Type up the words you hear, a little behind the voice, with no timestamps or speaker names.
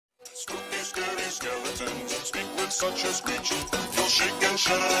skeletons speak with such a screech. You'll shake and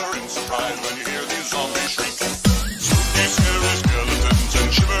shudder in surprise when you hear these zombies shriek. Spooky, scary skeletons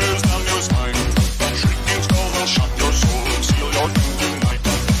and shivers down your spine. Shrieking skulls will shock your soul and seal your doom tonight.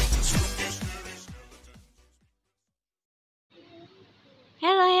 Spooky, scary skeletons.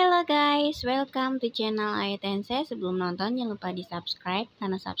 Hello guys, welcome to channel Aitense. Sebelum nonton jangan lupa di subscribe,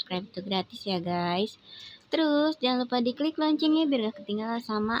 karena subscribe itu gratis ya guys. Terus jangan lupa diklik loncengnya biar gak ketinggalan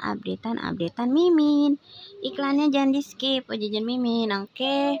sama updatean Mimin. Iklannya jangan di skip, jajan Mimin,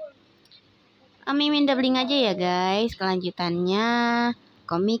 oke? Mimin doubling aja ya guys. Kelanjutannya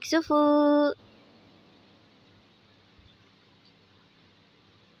komik Sufu.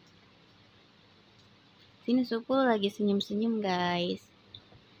 Sini Sufu lagi senyum-senyum guys.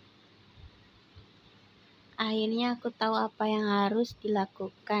 Akhirnya aku tahu apa yang harus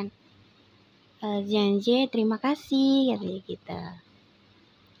dilakukan. Janji, terima kasih, katanya kita.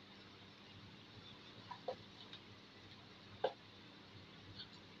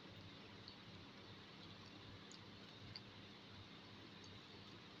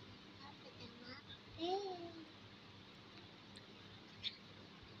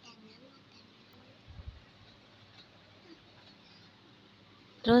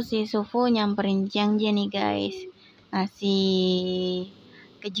 Terus si Sufu nyamperin Janji nih guys, ngasih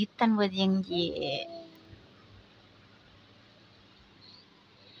kejutan buat Janji.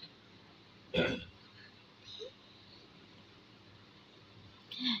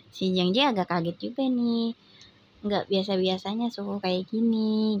 Si Janji agak kaget juga nih, nggak biasa-biasanya Sufu kayak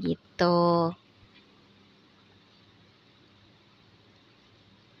gini gitu.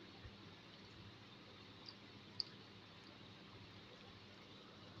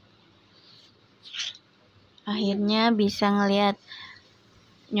 Akhirnya bisa ngelihat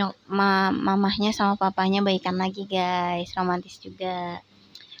mamahnya sama papanya baikan lagi guys, romantis juga.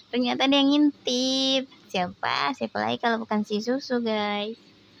 Ternyata dia ngintip. Siapa lagi kalau bukan si Susu guys.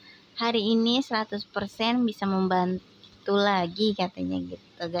 Hari ini 100% bisa membantu lagi katanya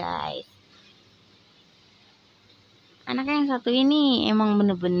gitu guys. Anaknya yang satu ini emang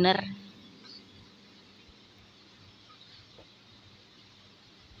bener-bener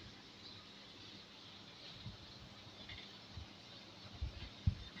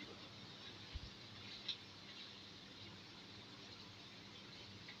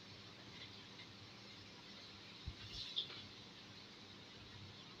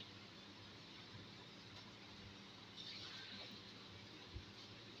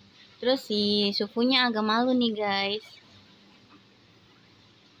Terus si Sufunya agak malu nih guys.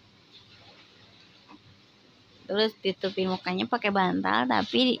 Terus ditutupin mukanya pakai bantal,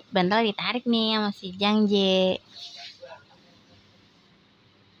 tapi bantal ditarik nih sama si Jangje.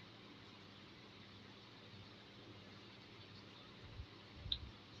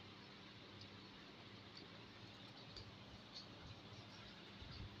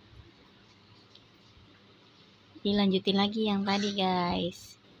 Dilanjutin lagi yang tadi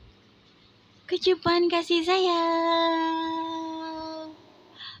guys. Kecupan kasih sayang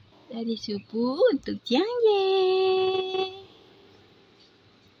dari Sufu untuk Jangje.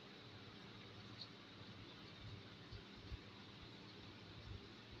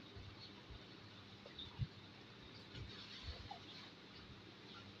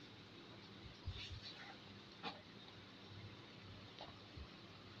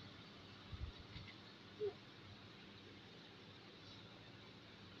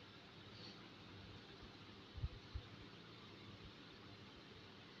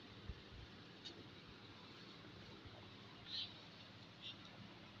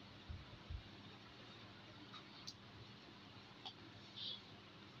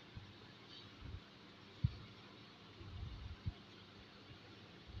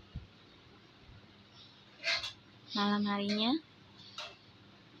 Malam harinya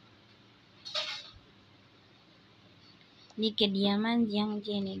di kediaman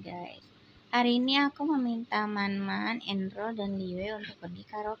Jangje nih guys. Hari ini aku meminta Man, Endro, dan Liwe untuk pergi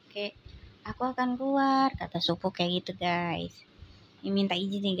karaoke. Aku akan keluar, kata Sufu kayak gitu guys. Ini minta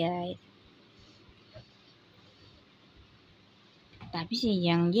izin nih guys. Tapi si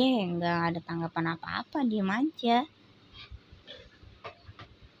Jangje nggak ada tanggapan apa-apa, diem aja.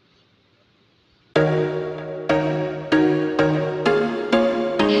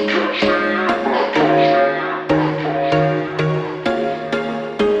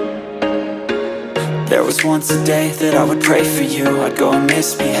 There was once a day that I would pray for you. I'd go and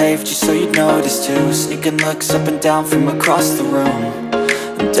misbehave just so you'd notice too. Sneaking looks up and down from across the room.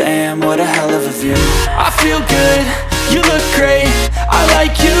 And damn, what a hell of a view. I feel good, you look great. I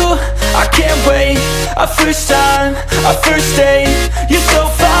like you, I can't wait. A first time, a first date. You're so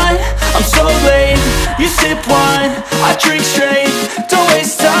fine, I'm so late. sip wine, I drink straight. Don't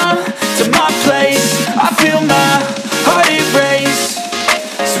waste time to my place. I feel my heart erase.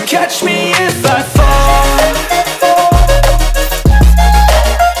 So catch me if I fall.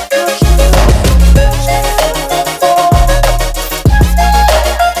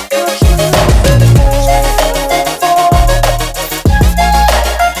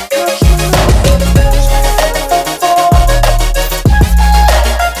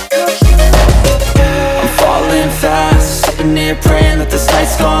 Praying that this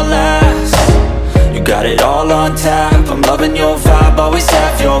night's gonna last. You got it all on tap. I'm loving your vibe, always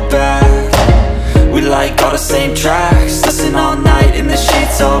have your back. We like all the same tracks. Listen all night in the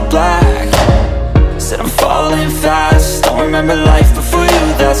sheets all black. Said I'm falling fast. Don't remember life before you,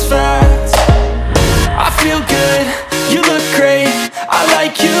 that's facts. I feel good, you look great. I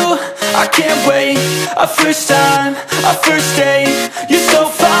like you, I can't wait. A first time, a first date. You're so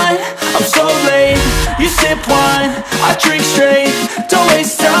fine, I'm so late. You sip wine, I drink straight. Don't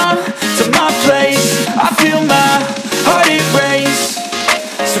waste time to my place. I feel my heart erase.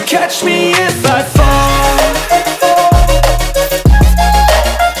 So catch me if I fall.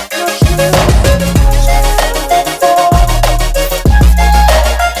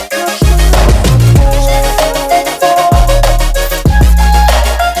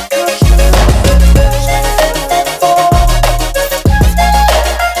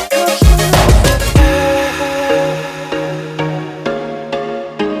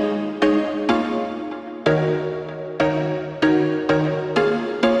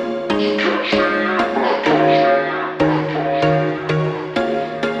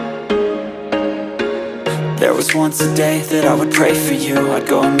 There was once a day that I would pray for you. I'd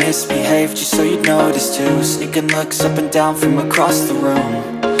go and misbehave just so you'd notice too. Sneaking looks up and down from across the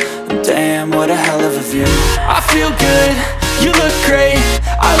room. And damn, what a hell of a view. I feel good, you look great.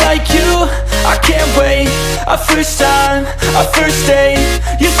 I like you, I can't wait. A first time, a first date.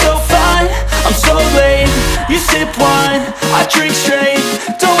 You're so fine, I'm so late. You sip wine, I drink straight.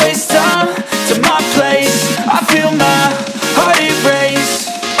 Don't waste time to my place. I feel my heart erase.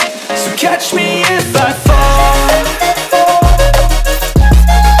 So catch me if I fall.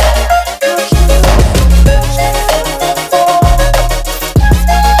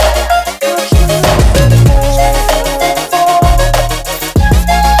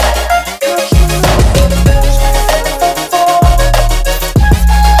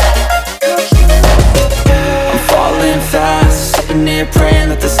 Praying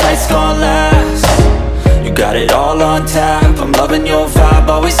that this night's gonna last. You got it all on tap. I'm loving your vibe,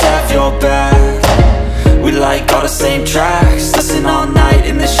 always have your back. We like all the same tracks. Listen all night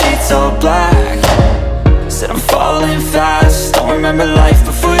in the sheets all black. Said I'm falling fast. Don't remember life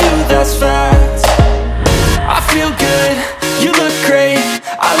before you, that's facts. I feel good, you look great.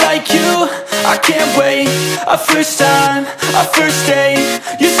 I like you, I can't wait. A first time, a first date.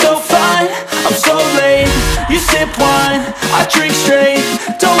 You're so fine, I'm so late. You sip wine, I drink straight.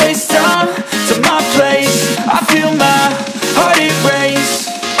 Don't waste time to my place. I feel my heart erase.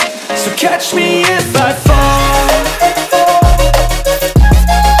 So catch me if I fall.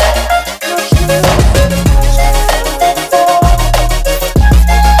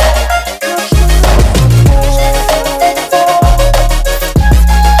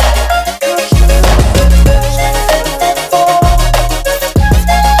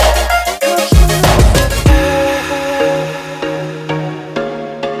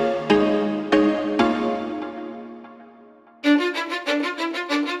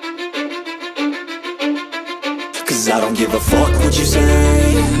 Cause I don't give a fuck what you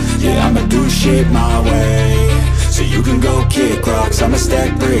say. Yeah, I'ma do shit my way. So you can go kick rocks, I'ma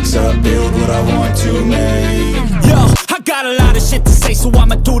stack bricks up, build what I want to make. Yo, I got a lot of shit to say, so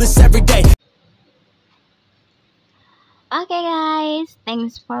I'ma do this every day. Okay guys,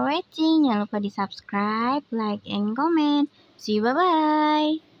 thanks for watching. Jangan lupa di subscribe, like, and comment. See you, bye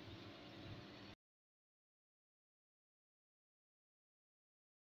bye.